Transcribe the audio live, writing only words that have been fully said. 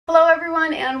Hello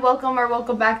everyone and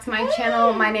welcome back to my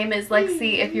channel. My name is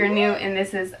Lexi if you're new, and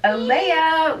this is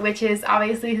Alea, which is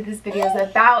obviously who this video is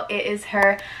about. It is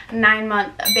her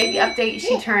 9-month baby update.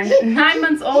 She turned 9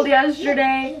 months old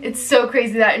yesterday. It's so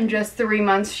crazy that in just 3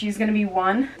 months she's gonna be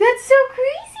 1. That's so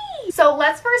crazy! So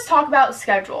let's first talk about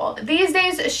schedule. These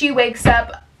days she wakes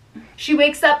up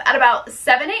at about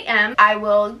 7 a.m. I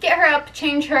will get her up,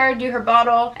 change her, do her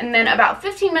bottle, and then about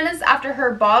 15 minutes after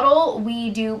her bottle, we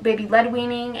do baby lead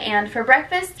weaning. And for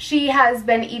breakfast, she has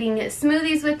been eating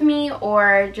smoothies with me,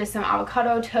 or just some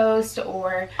avocado toast,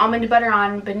 or almond butter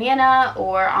on banana,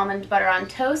 or almond butter on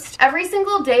toast. Every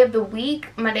single day of the week,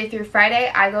 Monday through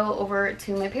Friday, I go over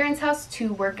to my parents' house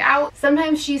to work out.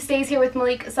 Sometimes she stays here with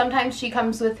Malik, sometimes she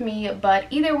comes with me, but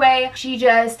either way, she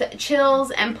just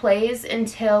chills and plays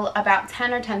until about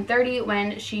 10 or 10:30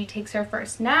 when she takes her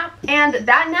first nap. And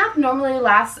that nap normally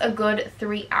lasts a good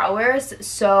 3 hours,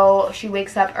 so she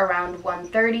wakes up around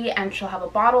 1:30 and she'll have a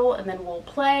bottle and then we'll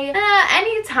play.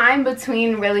 Any time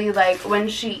between really like when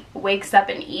she wakes up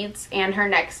and eats and her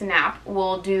next nap,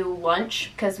 we'll do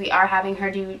lunch because we are having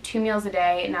her do 2 meals a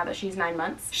day now that she's 9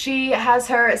 months. She has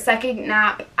her second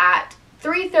nap at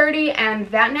 3:30,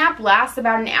 and that nap lasts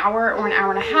about an hour or an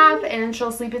hour and a half, and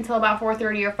she'll sleep until about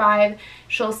 4:30 or 5.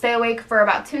 She'll stay awake for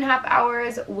about 2.5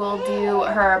 hours. We'll do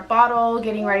her bottle,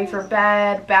 getting ready for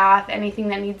bed, bath, anything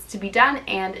that needs to be done,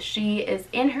 and she is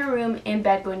in her room in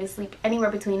bed going to sleep anywhere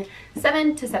between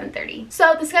 7 to 7:30.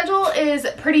 So the schedule is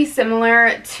pretty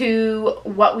similar to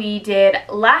what we did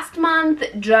last month,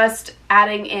 just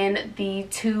adding in the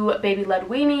 2 baby led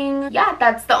weaning. Yeah,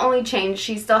 that's the only change.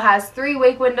 She still has 3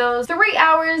 wake windows, 3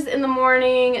 hours in the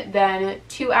morning, then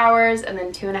 2 hours, and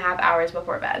then 2.5 hours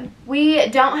before bed. We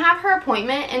don't have her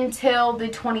appointment until the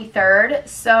 23rd,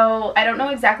 so I don't know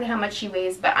exactly how much she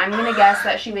weighs, but I'm gonna guess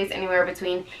that she weighs anywhere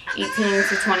between 18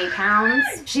 to 20 pounds.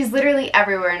 She's literally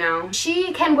everywhere now.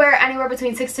 She can wear anywhere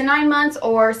between 6 to 9 months,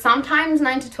 or sometimes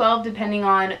 9 to 12, depending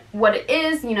on what it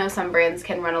is. You know, some brands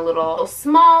can run a little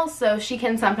small, so she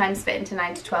can sometimes fit into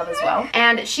 9 to 12 as well.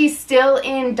 And she's still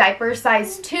in diaper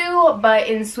size 2, but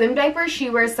in swim diapers she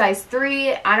wears size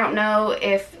 3. I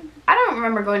don't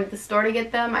remember going to the store to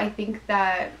get them. I think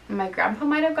that my grandpa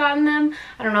might have gotten them.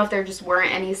 I don't know if there just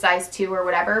weren't any size 2 or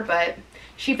whatever, but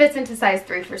she fits into size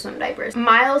 3 for swim diapers.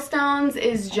 Milestones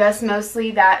is just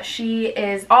mostly that she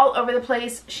is all over the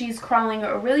place. She's crawling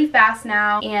really fast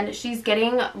now, and she's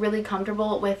getting really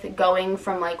comfortable with going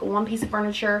from like one piece of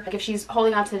furniture. Like if she's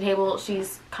holding onto the table,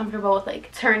 she's comfortable with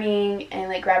like turning and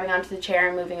like grabbing onto the chair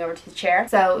and moving over to the chair.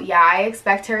 So yeah, I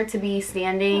expect her to be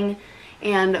standing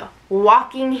and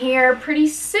walking here pretty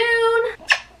soon.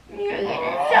 You're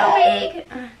so big.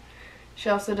 She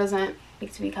also doesn't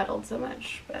like to be cuddled so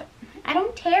much, but I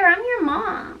don't care, I'm your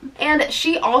mom. And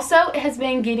she also has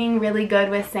been getting really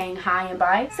good with saying hi and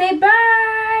bye. Say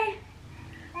bye.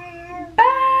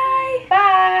 Bye.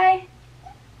 Bye.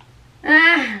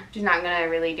 She's not gonna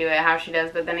really do it how she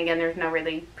does, but then again, there's no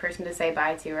really person to say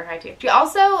bye to or hi to.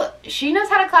 She knows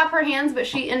how to clap her hands, but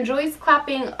she enjoys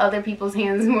clapping other people's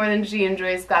hands more than she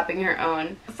enjoys clapping her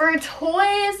own. For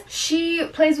toys, she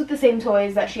plays with the same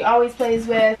toys that she always plays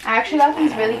with. I actually got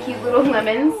these really cute little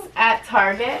lemons at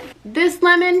Target. This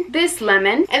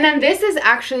lemon, and then this is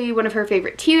actually one of her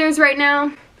favorite teethers right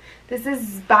now. This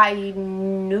is by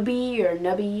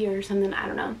Nubby or something, I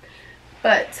don't know.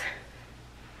 But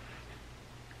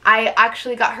I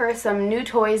actually got her some new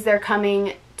toys. They're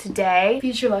coming today.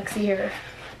 Future Lexi here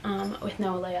with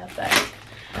no Alea, but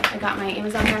I got my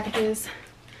Amazon packages.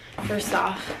 First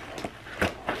off,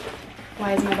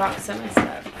 why is my box so messed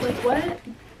up? Like what?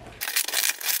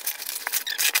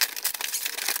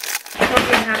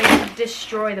 I'm having to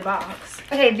destroy the box.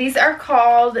 Okay, these are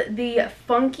called the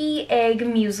Funky Egg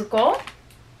Musical.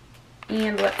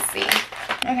 And let's see.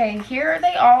 Okay, here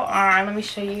they all are. Let me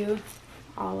show you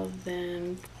all of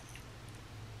them.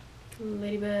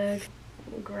 Ladybug,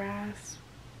 grass.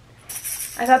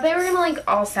 I thought they were gonna like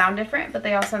all sound different, but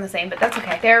they all sound the same, but that's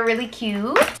okay. They're really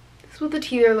cute. This is what the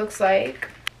teether looks like.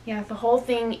 Yeah, the whole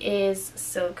thing is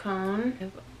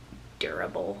silicone.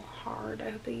 Durable, hard.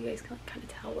 I hope that you guys can kind of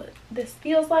tell what this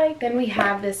feels like. Then we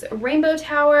have this rainbow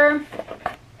tower.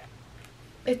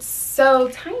 It's so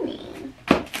tiny.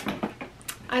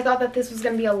 I thought that this was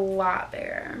gonna be a lot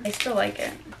bigger. I still like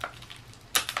it.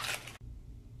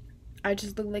 I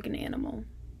just look like an animal.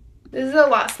 This is a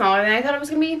lot smaller than I thought it was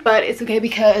gonna be, but it's okay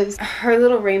because her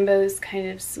little rainbow is kind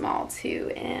of small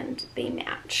too, and they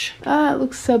match. It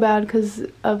looks so bad because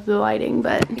of the lighting,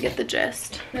 but you get the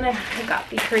gist. Then I got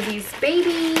her these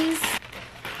babies.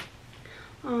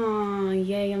 Oh,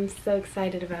 yay, I'm so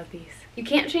excited about these. You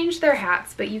can't change their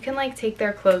hats, but you can like take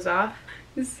their clothes off.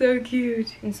 It's so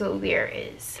cute. And so there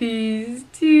is these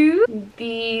two.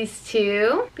 These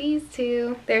two. These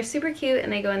two. They're super cute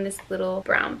and they go in this little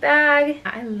brown bag.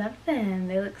 I love them.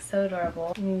 They look so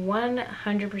adorable.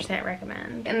 100%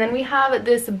 recommend. And then we have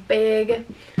this big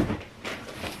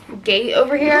gate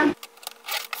over here.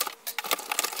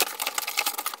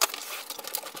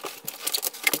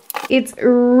 It's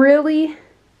really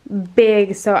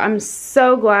big, so I'm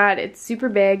so glad it's super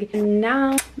big. And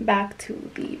now back to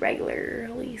the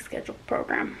regularly scheduled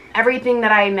program. Everything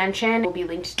that I mentioned will be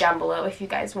linked down below if you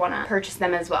guys want to purchase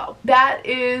them as well. That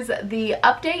is the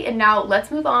update, and now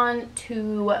let's move on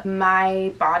to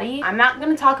my body. I'm not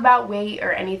going to talk about weight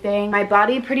or anything. My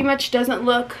body pretty much doesn't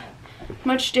look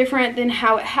much different than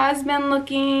how it has been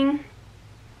looking.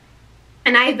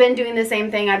 And I've been doing the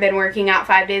same thing. I've been working out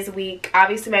 5 days a week.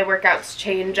 Obviously my workouts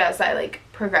change as I like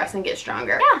progress and get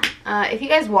stronger. Yeah. If you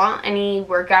guys want any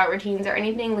workout routines or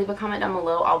anything, leave a comment down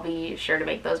below. I'll be sure to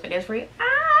make those videos for you.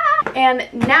 And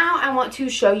now I want to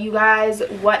show you guys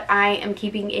what I am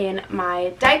keeping in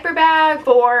my diaper bag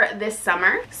for this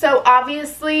summer. So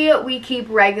obviously we keep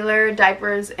regular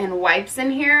diapers and wipes in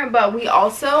here, but we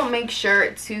also make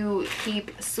sure to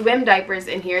keep swim diapers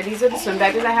in here. These are the swim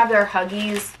diapers I have. They're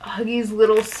Huggies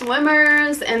little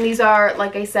swimmers, and these are,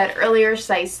 like I said earlier,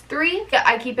 size 3.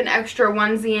 I keep an extra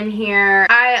onesie in here.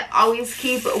 I always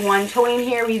keep one toy in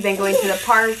here. We've been going to the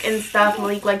park and stuff.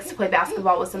 Malik likes to play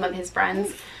basketball with some of his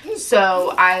friends,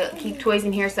 so I keep toys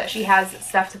in here so that she has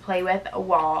stuff to play with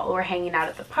while we're hanging out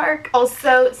at the park.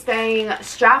 Also staying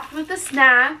strapped with the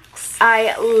snacks.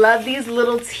 I love these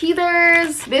little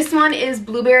teethers. This one is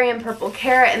blueberry and purple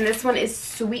carrot, and this one is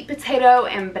sweet potato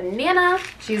and banana.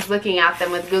 She's looking at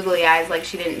them with googly eyes like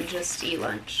she didn't just eat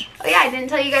lunch. Oh yeah, I didn't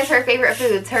tell you guys her favorite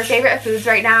foods. Her favorite foods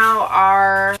right now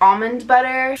are almond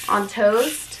butter on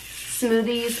toast,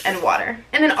 smoothies, and water.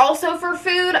 And then also for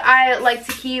food, I like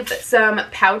to keep some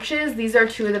pouches. These are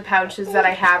 2 of the pouches that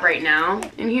I have right now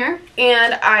in here,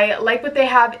 and I like what they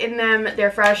have in them.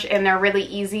 They're fresh and they're really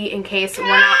easy in case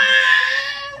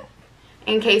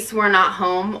we're not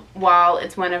home while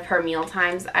it's one of her meal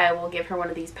times. I will give her one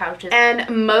of these pouches.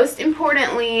 And most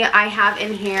importantly, I have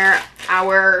in here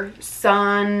our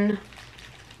sun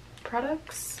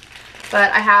products.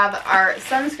 But I have our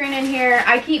sunscreen in here.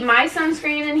 I keep my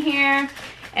sunscreen in here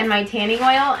and my tanning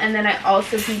oil, and then I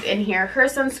also keep in here her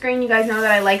sunscreen. You guys know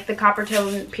that I like the Copper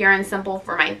Tone Pure and Simple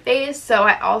for my face, so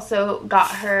I also got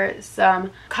her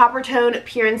some Copper Tone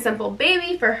Pure and Simple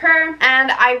Baby for her.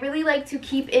 And I really like to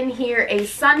keep in here a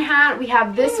sun hat. We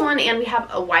have this one and we have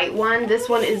a white one. This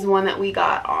one is one that we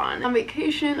got on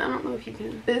vacation. I don't know if you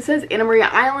can. It says Anna Maria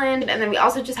Island. And then we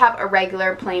also just have a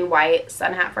regular plain white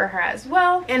sun hat for her as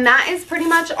well. And that is pretty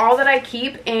much all that I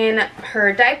keep in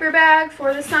her diaper bag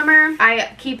for the summer.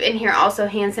 I keep in here also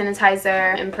hand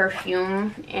sanitizer and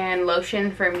perfume and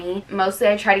lotion for me. Mostly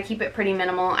I try to keep it pretty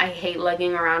minimal. I hate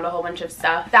lugging around a whole bunch of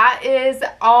stuff. That is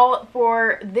all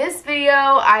for this video.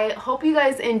 I hope you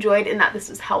guys enjoyed and that this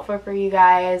was helpful for you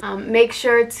guys. Make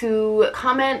sure to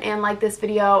comment and like this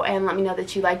video and let me know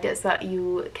that you liked it so that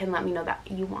you can let me know that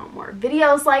you want more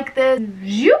videos like this.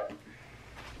 Zoop!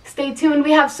 Stay tuned.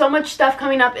 We have so much stuff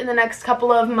coming up in the next couple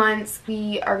of months.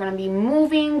 We are going to be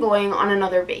moving, going on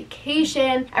another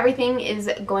vacation. Everything is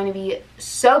going to be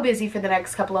so busy for the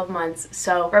next couple of months.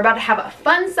 So we're about to have a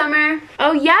fun summer.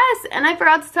 Oh yes, and I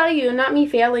forgot to tell you, not me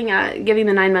failing at giving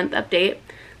the 9-month update.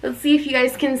 Let's see if you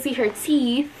guys can see her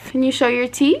teeth. Can you show your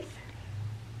teeth?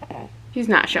 She's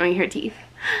not showing her teeth.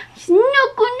 She's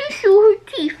not going to show her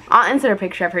teeth. I'll insert a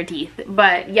picture of her teeth.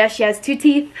 But yes, she has 2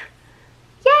 teeth.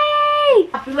 Yay!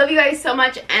 We love you guys so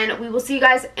much, and we will see you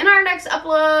guys in our next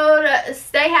upload.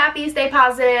 Stay happy, stay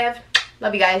positive.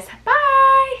 Love you guys. Bye!